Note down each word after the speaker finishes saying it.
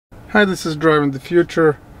Hi, this is Driving the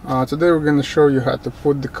Future. Today we're going to show you how to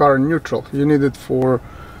put the car in neutral. You need it for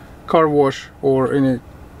car wash or any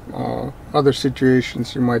other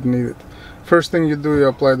situations you might need it. First thing you do, you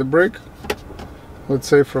apply the brake. Let's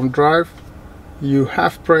say from drive, you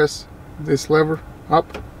half press this lever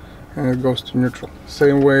up and it goes to neutral.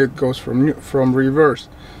 Same way it goes from reverse.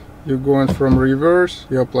 You go in from reverse,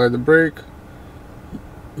 you apply the brake,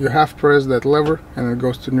 you half press that lever and it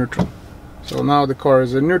goes to neutral. So now the car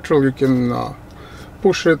is in neutral. You can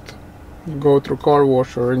push it, go through car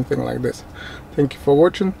wash or anything like this. Thank you for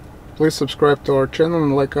watching. Please subscribe to our channel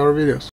and like our videos.